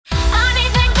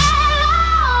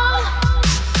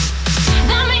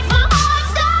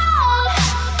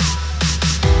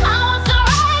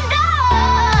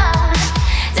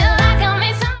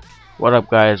What up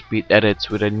guys, Beat Edits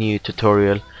with a new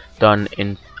tutorial done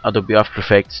in Adobe After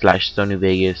Effects / Sony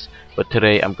Vegas, but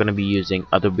today I'm going to be using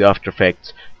Adobe After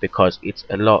Effects because it's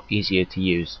a lot easier to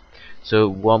use. So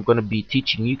what I'm going to be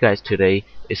teaching you guys today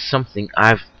is something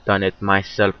I've done it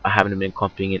myself. I haven't been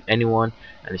copying it anyone,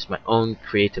 and it's my own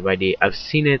creative idea. I've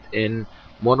seen it in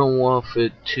Modern Warfare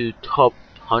 2 top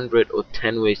 100 or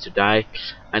 10 ways to die,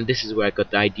 and this is where I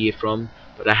got the idea from,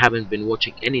 but I haven't been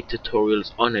watching any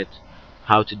tutorials on it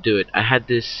how to do it. I had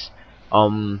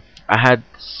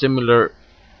similar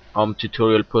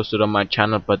tutorial posted on my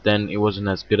channel, but then it wasn't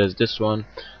as good as this one,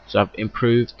 so I've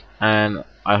improved and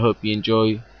I hope you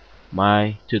enjoy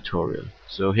my tutorial.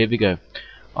 So here we go.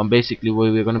 Basically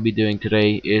what we're going to be doing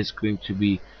today is going to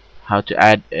be how to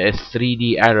add a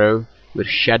 3D arrow with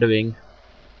shadowing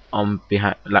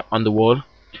behind, like on the wall,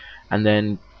 and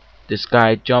then this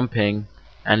guy jumping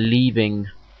and leaving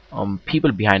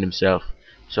people behind himself.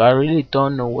 So I really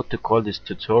don't know what to call this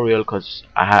tutorial, because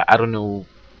I don't know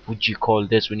what you call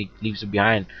this when he leaves it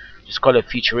behind. Just call it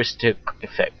futuristic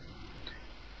effect,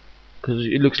 because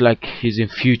it looks like he's in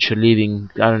future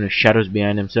leaving, I don't know, shadows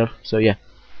behind himself. So yeah,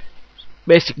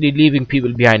 basically leaving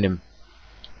people behind him.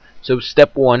 So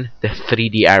step 1, the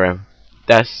 3D arrow.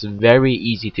 That's very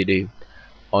easy to do.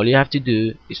 All you have to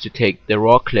do is to take the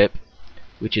raw clip,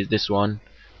 which is this one,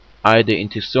 either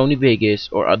into Sony Vegas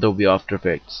or Adobe After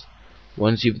Effects.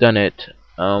 Once you've done it,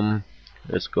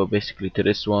 let's go basically to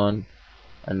this one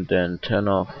and then turn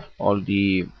off all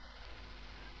the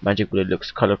magic bullet looks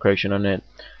color correction on it.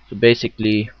 So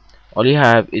basically all you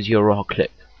have is your raw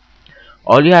clip.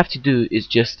 All you have to do is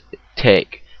just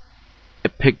take a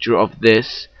picture of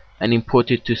this and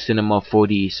import it to Cinema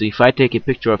 4D. So if I take a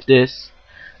picture of this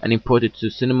and import it to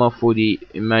Cinema 4D,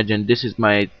 imagine this is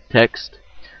my text,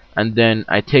 and then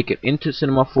I take it into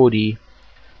Cinema 4D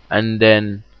and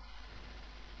then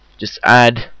just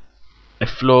add a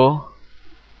flow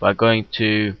by going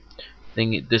to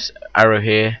this arrow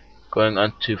here, going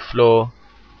onto flow,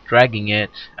 dragging it,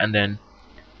 and then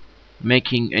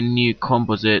making a new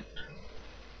composite,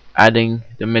 adding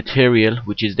the material,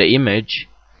 which is the image,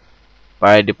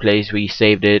 by the place where you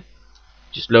saved it.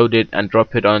 Just load it and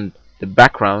drop it on the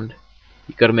background.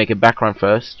 You gotta make a background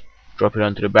first, drop it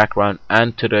onto the background,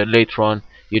 and later on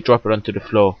you drop it onto the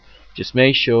floor. Just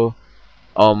make sure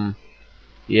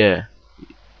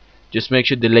just make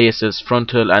sure the layer says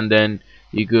frontal, and then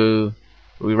we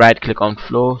right click on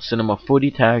floor, Cinema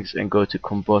 4D tags, and go to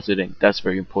compositing. That's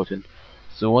very important.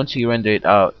 So once you render it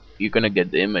out, you're gonna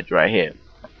get the image right here.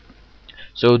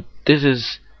 So this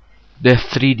is the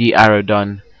 3D arrow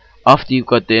done. After you've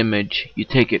got the image, you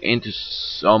take it into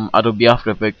some Adobe After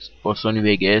Effects or Sony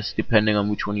Vegas, depending on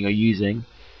which one you're using.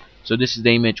 So this is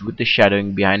the image with the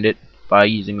shadowing behind it. By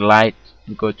using light,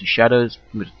 and go to shadows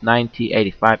with 90,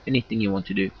 85, anything you want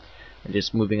to do, and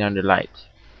just moving on the light.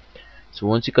 So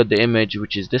once you got the image,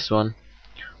 which is this one,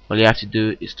 all you have to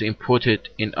do is to import it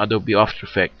in Adobe After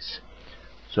Effects.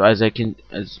 So as I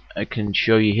can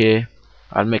show you here,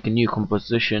 I'll make a new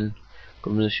composition,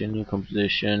 new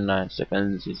composition, 9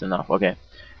 seconds is enough. Okay,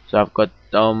 so I've got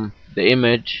the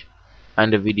image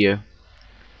and the video.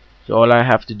 So all I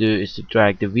have to do is to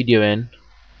drag the video in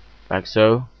like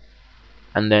so,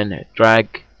 and then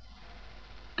drag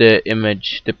the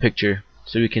image, the picture,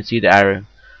 so we can see the arrow,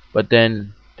 but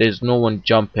then there's no one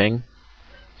jumping.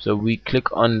 So we click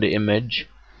on the image,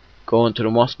 go into the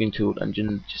masking tool, and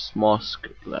just mask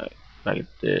like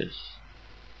this,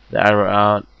 the arrow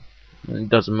out. And it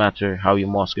doesn't matter how you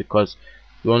mask it, because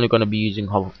we're only going to be using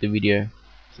half of the video.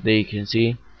 So there you can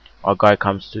see our guy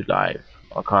comes to life,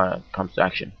 our guy comes to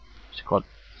action. It's called,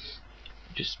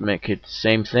 just make it the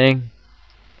same thing,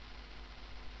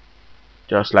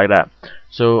 just like that.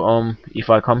 So if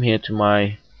I come here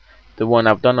to the one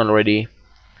I've done already,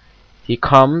 he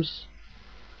comes,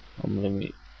 let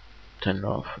me turn it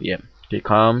off. Yeah, he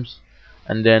comes,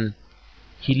 and then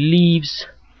he leaves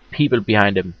people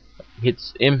behind him.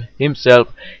 Hits himself,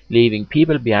 leaving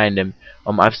people behind him.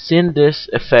 I've seen this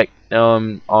effect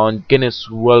on Guinness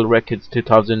World Records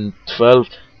 2012.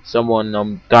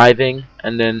 Someone diving,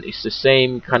 and then it's the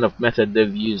same kind of method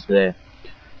they've used there.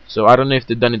 So I don't know if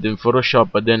they've done it in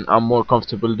Photoshop, but then I'm more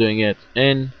comfortable doing it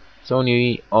in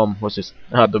Sony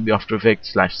Adobe After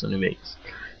Effects / Sony Vegas.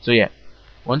 So yeah,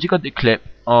 once you got the clip,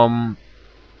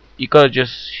 you gotta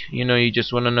just, you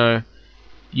just wanna know,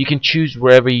 you can choose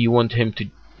wherever you want him to,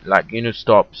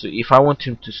 stop. So if I want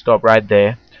him to stop right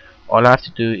there, all I have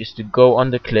to do is to go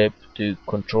on the clip to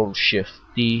Control Shift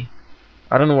D.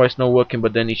 I don't know why it's not working,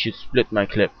 but then it should split my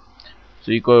clip.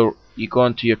 So you go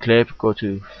onto your clip, go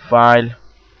to File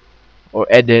or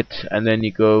Edit, and then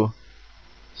you go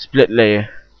Split Layer.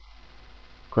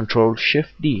 Control Shift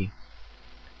D,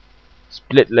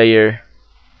 split layer,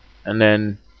 and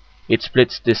then it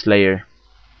splits this layer.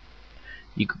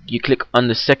 You click on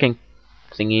the second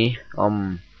thingy,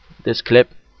 this clip,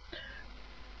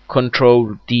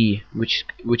 Control D, which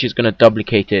is gonna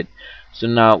duplicate it. So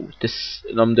now this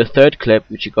the third clip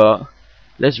which you got,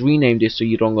 let's rename this so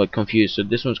you don't get confused. So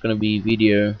this one's gonna be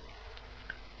video,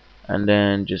 and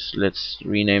then just let's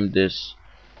rename this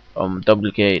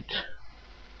duplicate,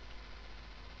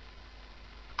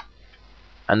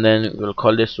 and then we'll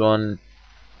call this one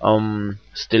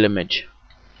still image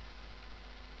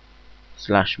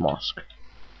slash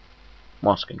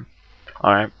masking.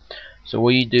 Alright, so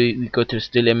what you do, we go to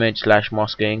still image slash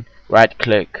masking, right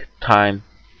click, time,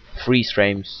 freeze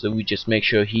frames, so we just make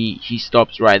sure he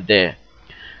stops right there.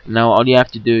 Now all you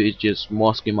have to do is just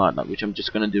mask him out, which I'm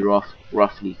just gonna do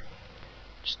roughly.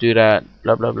 Just do that,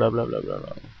 blah blah blah blah blah blah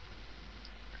blah,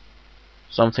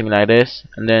 something like this,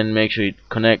 and then make sure it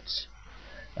connects.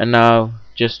 And now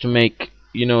just to make,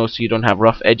 so you don't have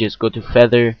rough edges, go to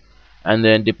feather, and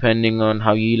then depending on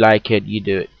how you like it, you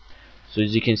do it. So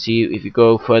as you can see, if you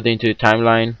go further into the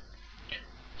timeline,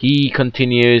 he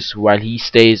continues while he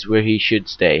stays where he should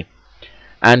stay.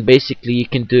 And basically you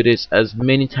can do this as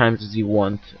many times as you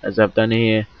want, as I've done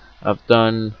here. I've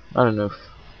done, I don't know,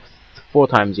 4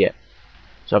 times yet.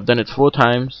 So I've done it 4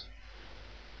 times.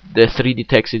 The 3D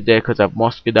text is there because I've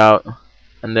masked it out,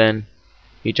 and then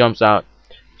he jumps out.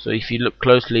 So if you look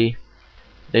closely,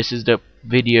 this is the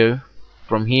video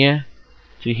from here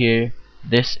to here.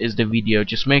 This is the video.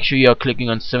 Just make sure you are clicking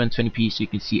on 720p so you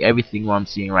can see everything what I'm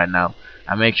seeing right now,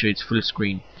 and make sure it's full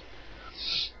screen.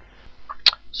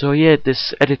 So yeah,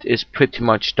 this edit is pretty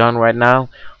much done right now.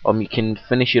 You can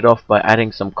finish it off by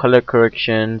adding some color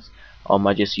corrections.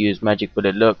 I just use Magic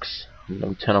Bullet Looks. Let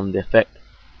me turn on the effect.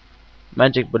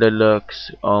 Magic Bullet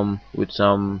Looks with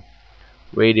some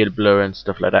radial blur and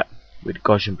stuff like that, with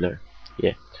Gaussian blur.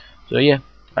 Yeah. So yeah,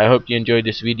 I hope you enjoyed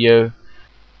this video.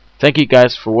 Thank you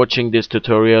guys for watching this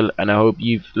tutorial, and I hope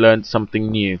you've learned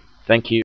something new. Thank you.